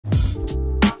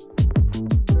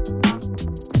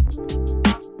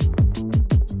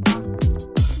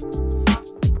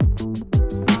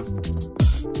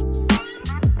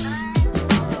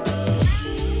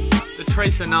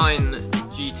Tracer 9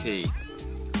 GT.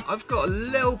 I've got a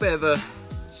little bit of a,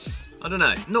 I don't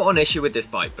know, not an issue with this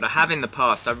bike, but I have in the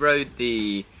past. I rode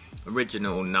the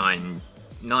original 900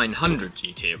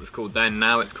 GT, it was called then.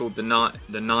 Now it's called the 9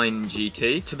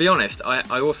 GT. To be honest,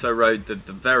 I also rode the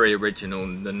very original,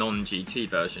 the non-GT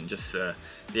version, just the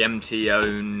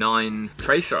MT09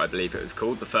 Tracer, I believe it was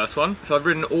called, the first one. So I've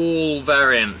ridden all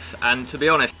variants, and to be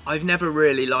honest, I've never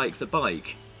really liked the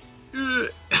bike.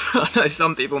 I know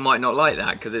some people might not like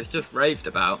that because it's just raved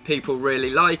about. People really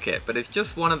like it, but it's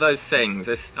just one of those things.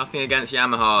 It's nothing against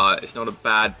Yamaha, it's not a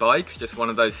bad bike, it's just one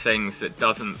of those things that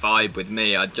doesn't vibe with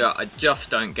me. I just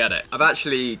don't get it. I've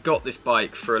actually got this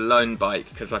bike for a loan bike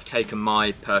because I've taken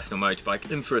my personal motorbike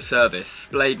in for a service.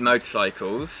 Blade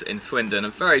Motorcycles in Swindon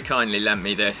have very kindly lent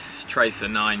me this Tracer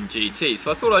 9 GT,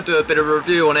 so I thought I'd do a bit of a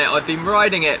review on it. I've been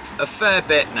riding it a fair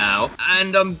bit now,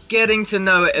 and I'm getting to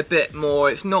know it a bit more.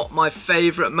 It's not my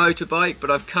favourite motorbike,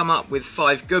 but I've come up with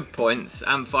 5 good points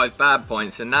and 5 bad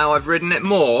points, and now I've ridden it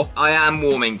more, I am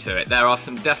warming to it. There are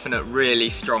some definite really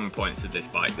strong points of this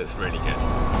bike that's really good.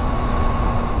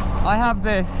 I have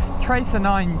this Tracer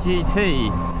 9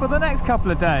 GT for the next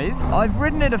couple of days. I've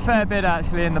ridden it a fair bit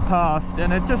actually in the past,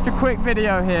 and just a quick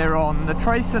video here on the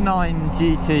Tracer 9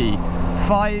 GT.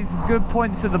 5 good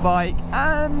points of the bike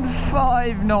and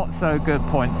 5 not so good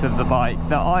points of the bike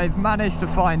that I've managed to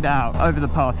find out over the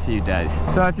past few days.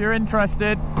 So if you're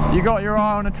interested, you got your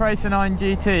eye on a Tracer 9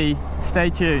 GT, stay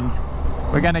tuned.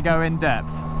 We're going to go in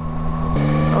depth.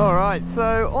 Alright,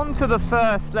 so on to the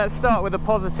first, let's start with the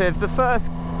positives. The first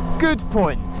good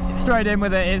point, straight in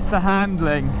with it, is the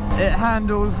handling. It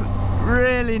handles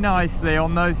really nicely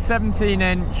on those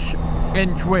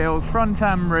 17-inch wheels, front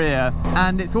and rear,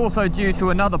 and it's also due to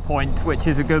another point, which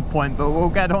is a good point, but we'll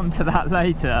get on to that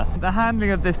later. The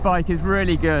handling of this bike is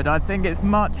really good. I think it's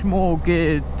much more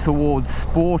geared towards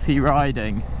sporty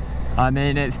riding. I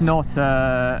mean, it's not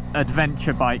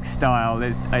adventure bike style.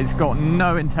 It's got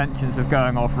no intentions of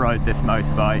going off-road, this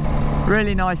motorbike.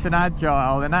 Really nice and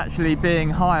agile, and actually being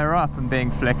higher up and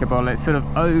being flickable, it sort of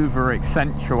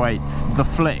over-accentuates the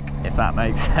flick, if that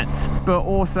makes sense. But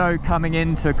also coming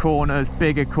into corners,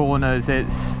 bigger corners,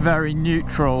 it's very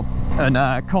neutral and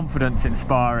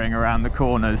confidence-inspiring around the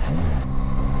corners.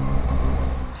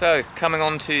 So, coming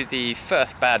on to the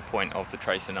first bad point of the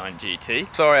Tracer 9 GT.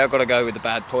 Sorry, I've got to go with the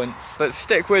bad points, but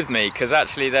stick with me because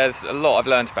actually there's a lot I've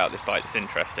learned about this bike that's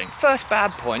interesting. First bad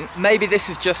point, maybe this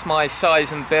is just my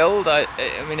size and build. I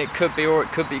mean, it could be, or it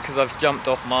could be because I've jumped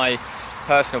off my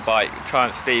personal bike,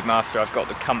 Triumph Speedmaster. I've got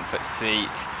the comfort seat.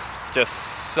 It's just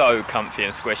so comfy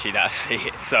and squishy, that seat.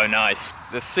 It's so nice.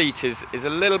 The seat is a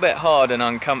little bit hard and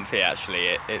uncomfy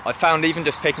actually. I found even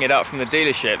just picking it up from the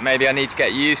dealership, maybe I need to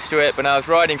get used to it, but when I was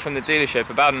riding from the dealership,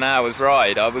 about an hour's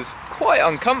ride, I was quite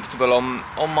uncomfortable on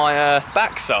my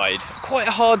backside. Quite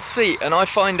a hard seat, and I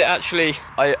find it actually,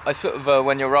 I sort of,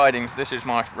 when you're riding, this is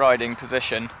my riding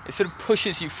position, it sort of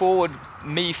pushes you forward,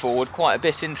 me forward quite a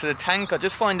bit into the tank. I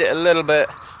just find it a little bit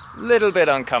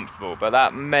uncomfortable, but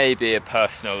that may be a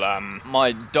personal,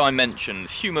 my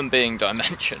dimensions, human being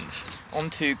dimensions. On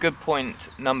to good point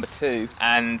number 2,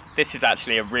 and this is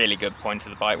actually a really good point of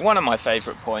the bike. One of my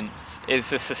favourite points is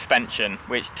the suspension,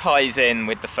 which ties in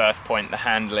with the first point, the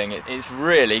handling. It's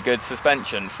really good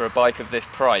suspension for a bike of this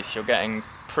price. You're getting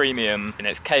premium, and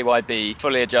it's KYB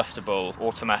fully adjustable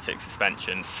automatic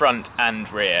suspension, front and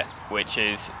rear, which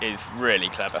is really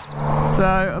clever.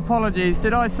 So apologies,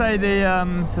 did I say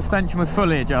the suspension was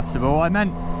fully adjustable? I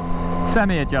meant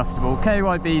semi-adjustable,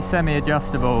 KYB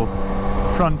semi-adjustable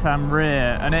front and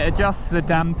rear, and it adjusts the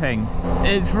damping.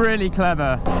 It's really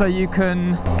clever. So you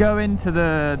can go into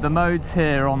the modes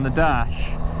here on the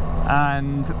dash,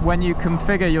 and when you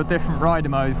configure your different rider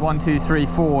modes, 1, 2, 3,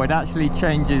 4, it actually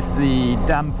changes the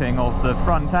damping of the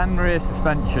front and rear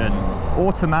suspension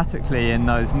automatically in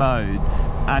those modes,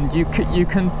 and you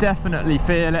can definitely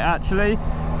feel it actually.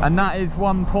 And that is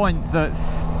one point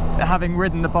that's, having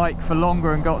ridden the bike for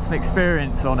longer and got some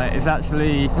experience on it, is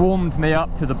actually warmed me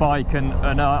up to the bike, and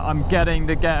I'm getting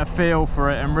to get a feel for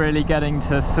it and really getting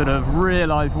to sort of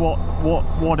realise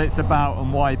what it's about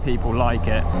and why people like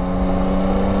it.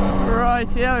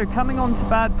 Rightio, coming on to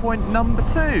bad point number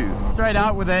 2. Straight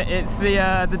out with it, it's the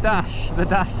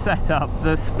dash setup,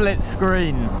 the split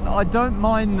screen. I don't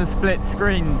mind the split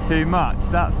screen too much,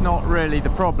 that's not really the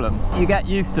problem. You get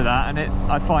used to that, and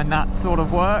I find that sort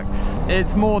of works.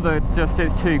 It's more that just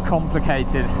it's too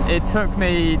complicated. It took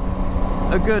me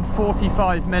a good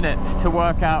 45 minutes to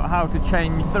work out how to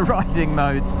change the riding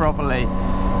modes properly.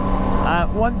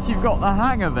 Once you've got the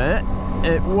hang of it,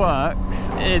 it works,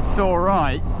 it's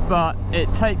alright, but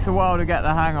it takes a while to get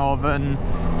the hang of, and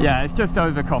yeah, it's just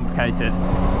overcomplicated.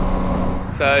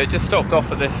 So just stopped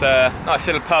off at this nice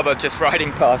little pub I was just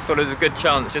riding past. Thought it was a good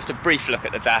chance, just a brief look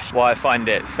at the dash, why I find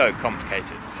it so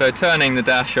complicated. So turning the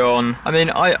dash on, I mean,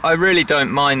 I really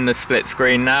don't mind the split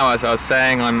screen now. As I was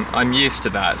saying, I'm used to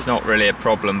that. It's not really a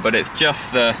problem, but it's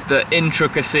just the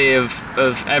intricacy of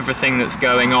everything that's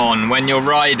going on when you're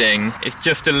riding. It's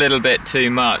just a little bit too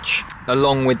much.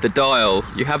 Along with the dial,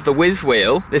 you have the whiz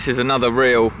wheel. This is another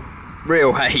real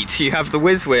hate. You have the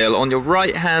whiz wheel on your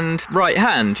right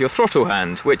hand, your throttle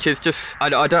hand, which is just, I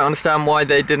don't understand why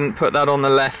they didn't put that on the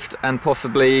left and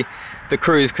possibly the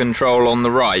cruise control on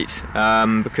the right,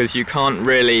 because you can't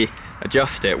really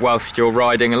adjust it whilst you're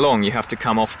riding along. You have to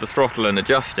come off the throttle and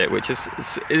adjust it, which is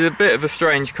a bit of a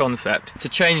strange concept. To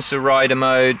change the rider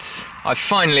modes, I've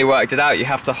finally worked it out. You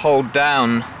have to hold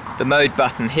down the mode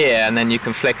button here and then you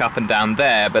can flick up and down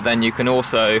there, but then you can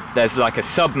also, there's like a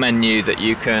sub menu that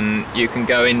you can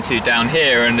go into down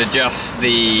here and adjust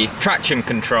the traction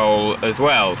control as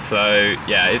well. So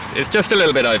yeah, it's just a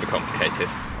little bit overcomplicated.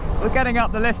 We're getting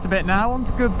up the list a bit now, on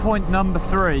to good point number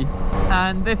 3,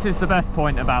 and this is the best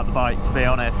point about the bike, to be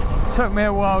honest. It took me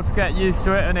a while to get used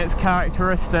to it and its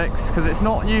characteristics, because it's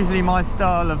not usually my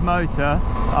style of motor.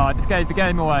 Oh, I just gave the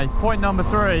game away. Point number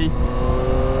 3.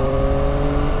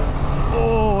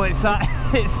 Oh, it's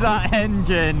that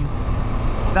engine,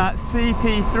 that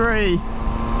CP3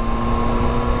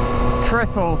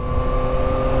 triple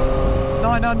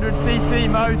 900cc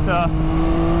motor.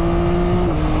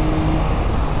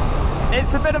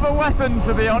 It's a bit of a weapon,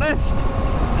 to be honest.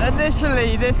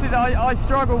 Initially, I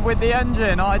struggled with the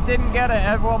engine. I didn't get it.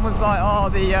 Everyone was like, oh,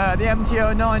 the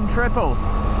MT09 triple,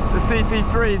 the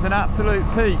CP3 is an absolute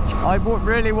peach. I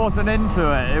really wasn't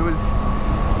into it. It was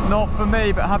not for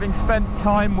me, but having spent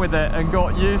time with it and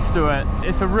got used to it,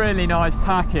 it's a really nice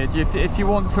package. If you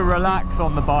want to relax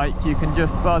on the bike, you can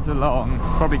just buzz along.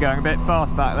 It's probably going a bit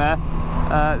fast back there.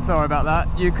 Sorry about that.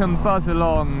 You can buzz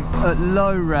along at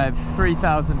low revs,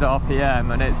 3000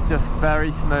 RPM, and it's just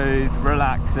very smooth,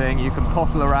 relaxing. You can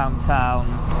pottle around town.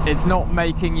 It's not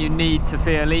making you need to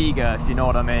feel eager, if you know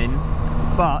what I mean,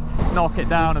 but knock it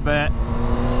down a bit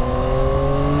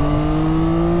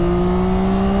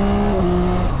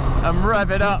and rev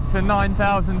it up to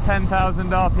 9000, 10,000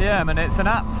 RPM, and it's an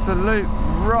absolute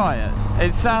riot.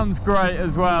 It sounds great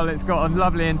as well. It's got a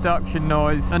lovely induction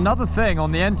noise. Another thing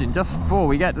on the engine, just before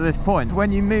we get to this point,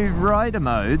 when you move rider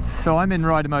modes, so I'm in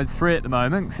rider mode 3 at the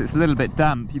moment because it's a little bit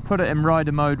damp, you put it in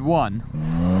rider mode 1.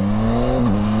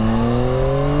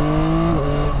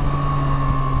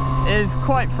 Is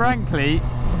quite frankly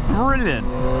brilliant.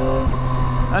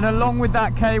 And along with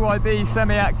that KYB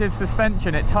semi-active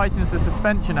suspension, it tightens the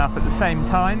suspension up at the same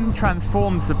time,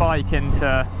 transforms the bike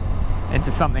into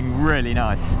something really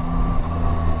nice.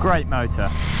 Great motor.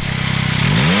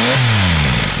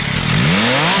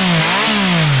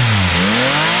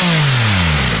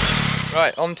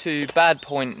 Right, on to bad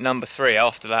point number 3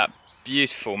 after that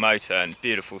beautiful motor and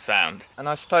beautiful sound. And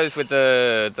I suppose with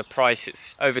the price,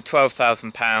 it's over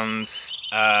 £12,000.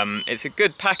 It's a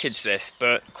good package, this,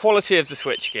 but quality of the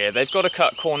switchgear, they've got to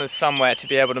cut corners somewhere to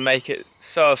be able to make it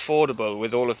so affordable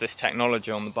with all of this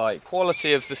technology on the bike.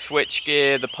 Quality of the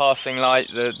switchgear, the passing light,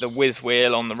 the whiz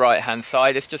wheel on the right hand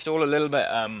side, it's just all a little bit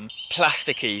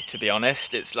plasticky, to be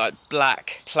honest. It's like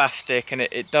black plastic, and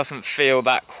it doesn't feel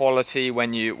that quality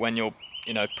when you're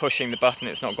pushing the button.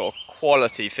 It's not got a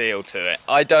quality feel to it.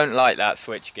 I don't like that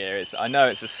switchgear. I know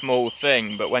it's a small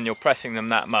thing, but when you're pressing them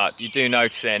that much, you do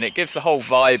notice it, and it gives the whole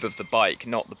vibe of the bike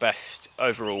not the best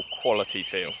overall quality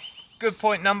feel. Good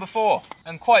point number 4,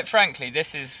 and quite frankly,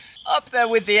 this is up there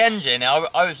with the engine. I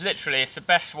was literally, it's the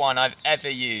best one I've ever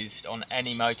used on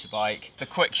any motorbike. The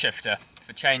quick shifter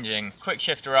for changing. Quick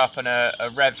shifter up and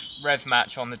a rev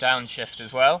match on the downshift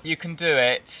as well. You can do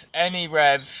it any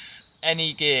revs,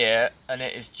 any gear, and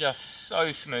it is just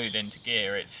so smooth into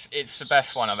gear. It's the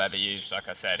best one I've ever used. Like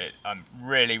I said, I'm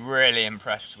really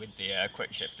impressed with the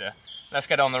quick shifter. Let's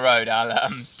get on the road.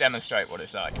 I'll demonstrate what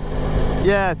it's like.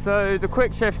 Yeah, so the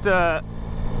quick shifter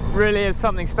really is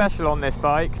something special on this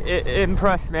bike. It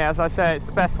impressed me. As I say, it's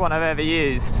the best one I've ever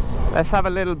used. Let's have a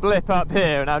little blip up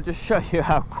here and I'll just show you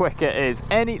how quick it is.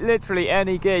 Literally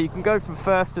any gear. You can go from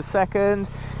first to second.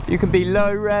 You can be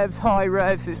low revs, high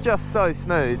revs. It's just so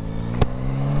smooth.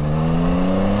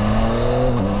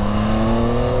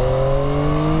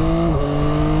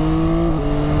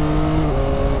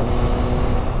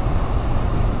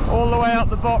 All the way up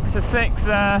the box to 6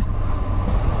 there.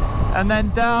 And then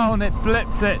down it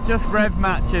blips it, just rev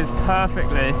matches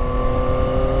perfectly.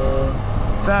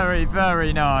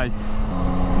 Very nice.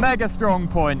 Mega strong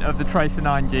point of the Tracer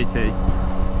 9 GT.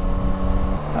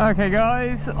 Okay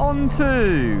guys, on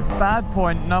to bad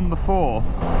point number 4.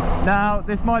 Now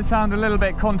this might sound a little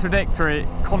bit contradictory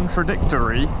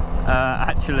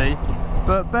actually,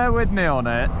 but bear with me on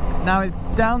it. Now it's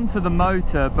down to the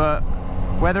motor, but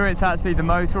whether it's actually the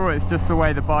motor or it's just the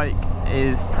way the bike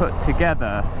is put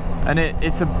together, and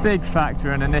it's a big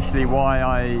factor and initially why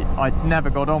I never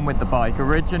got on with the bike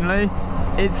originally.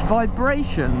 It's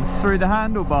vibrations through the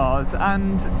handlebars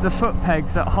and the foot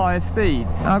pegs at higher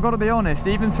speeds. And I've got to be honest,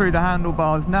 even through the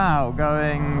handlebars now,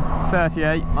 going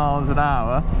 38 miles an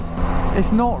hour,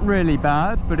 it's not really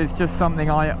bad, but it's just something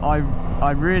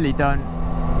I really don't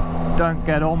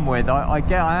get on with. I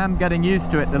am getting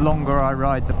used to it the longer I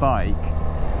ride the bike,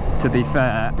 to be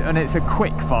fair. And it's a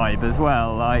quick vibe as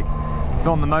well. Like, I was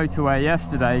on the motorway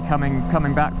yesterday coming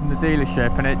back from the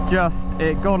dealership, and it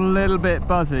got a little bit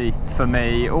buzzy for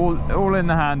me, all in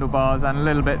the handlebars and a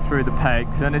little bit through the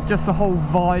pegs, and it just the whole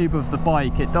vibe of the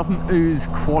bike, it doesn't ooze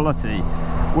quality,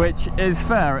 which is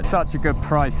fair. At such a good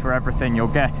price for everything you're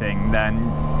getting, then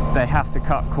they have to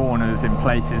cut corners in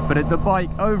places, but the bike,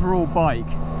 overall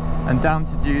bike, and down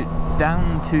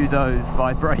to those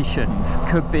vibrations,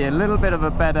 could be a little bit of a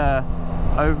better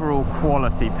overall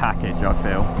quality package, I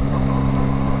feel.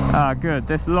 Ah, good,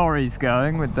 this lorry's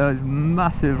going with those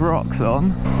massive rocks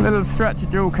on. Little stretch of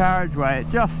dual carriageway,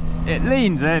 it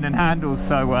leans in and handles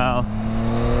so well.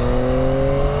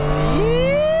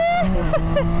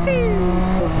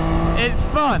 It's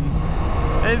fun,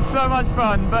 it's so much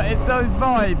fun, but it's those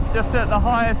vibes just at the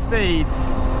higher speeds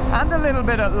and a little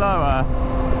bit at lower.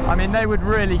 I mean, they would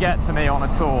really get to me on a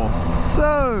tour.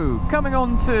 So, coming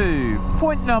on to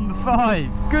point number 5,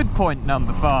 good point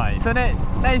number 5. And it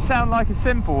may sound like a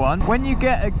simple one. When you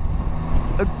get a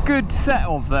good set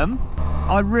of them,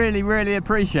 I really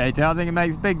appreciate it. I think it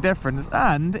makes a big difference.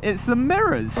 And it's the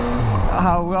mirrors.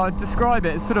 How I'd describe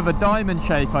it, it's sort of a diamond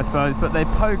shape, I suppose, but they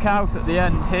poke out at the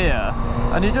end here.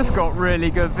 And you just got really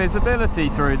good visibility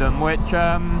through them, which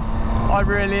I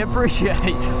really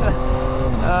appreciate.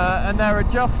 And they're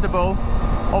adjustable,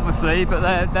 obviously, but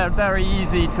they're very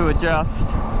easy to adjust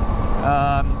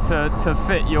to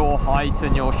fit your height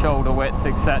and your shoulder width,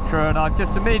 etc. And I've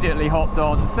just immediately hopped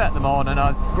on, set them on, and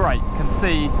great, can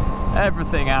see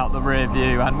everything out the rear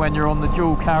view. And when you're on the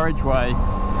dual carriageway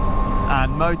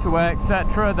and motorway,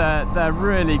 etc., they're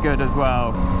really good as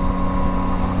well.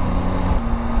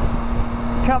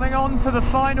 Coming on to the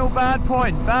final bad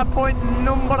point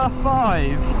number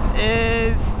 5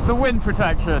 is the wind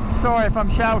protection. Sorry if I'm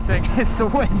shouting, it's the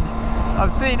wind.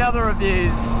 I've seen other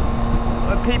reviews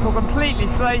of people completely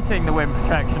slating the wind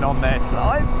protection on this.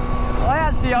 I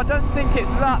don't think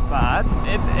it's that bad.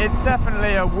 It's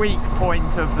definitely a weak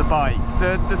point of the bike.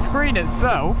 The screen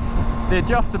itself, the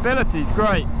adjustability is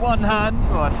great. One hand,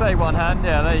 well, I say one hand,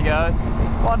 yeah, there you go.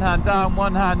 One hand down,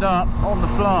 one hand up on the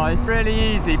fly.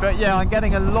 Really easy, but yeah, I'm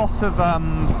getting a lot of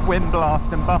wind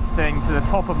blast and buffeting to the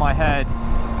top of my head,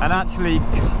 and actually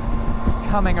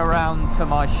coming around to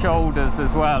my shoulders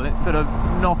as well. It's sort of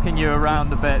knocking you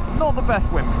around a bit. Not the best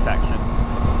wind protection.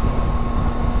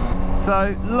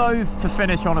 So, loath to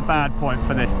finish on a bad point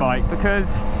for this bike,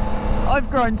 because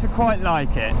I've grown to quite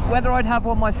like it. Whether I'd have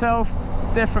one myself,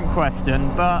 different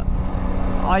question, but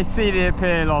I see the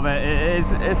appeal of it.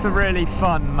 It's a really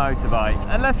fun motorbike.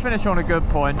 And let's finish on a good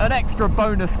point. An extra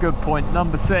bonus good point,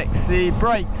 number 6. The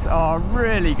brakes are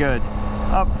really good.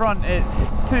 Up front it's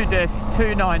 2-disc,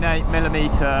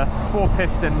 298mm,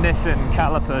 4-piston Nissan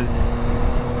calipers.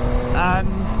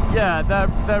 And yeah,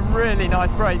 they're really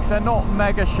nice brakes. They're not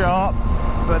mega sharp,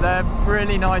 but they're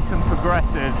really nice and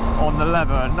progressive on the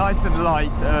lever. Nice and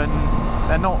light, and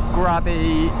they're not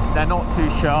grabby, they're not too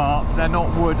sharp, they're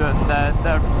not wooden,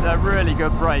 they're really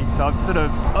good brakes. I've sort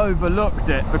of overlooked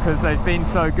it because they've been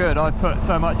so good. I've put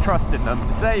so much trust in them.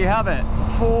 So there you have it.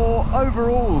 For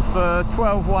overall, for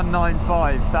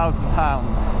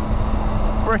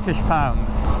 £12,195,000 British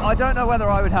pounds. I don't know whether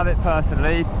I would have it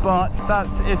personally, but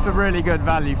it's a really good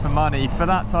value for money. For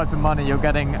that type of money, you're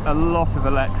getting a lot of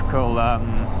electrical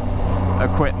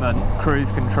equipment,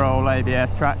 cruise control,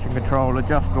 ABS, traction control,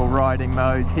 adjustable riding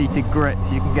modes, heated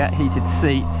grips, you can get heated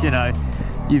seats, you know,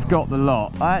 you've got the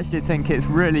lot. I actually think it's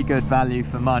really good value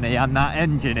for money, and that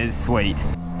engine is sweet.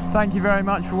 Thank you very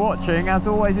much for watching. As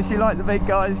always, if you like the vid,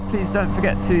 guys, please don't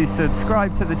forget to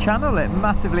subscribe to the channel. It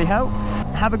massively helps.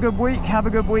 Have a good week, have a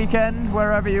good weekend,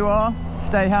 wherever you are.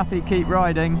 Stay happy, keep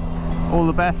riding. All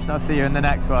the best. I'll see you in the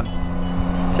next one.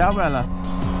 Ciao, Bella.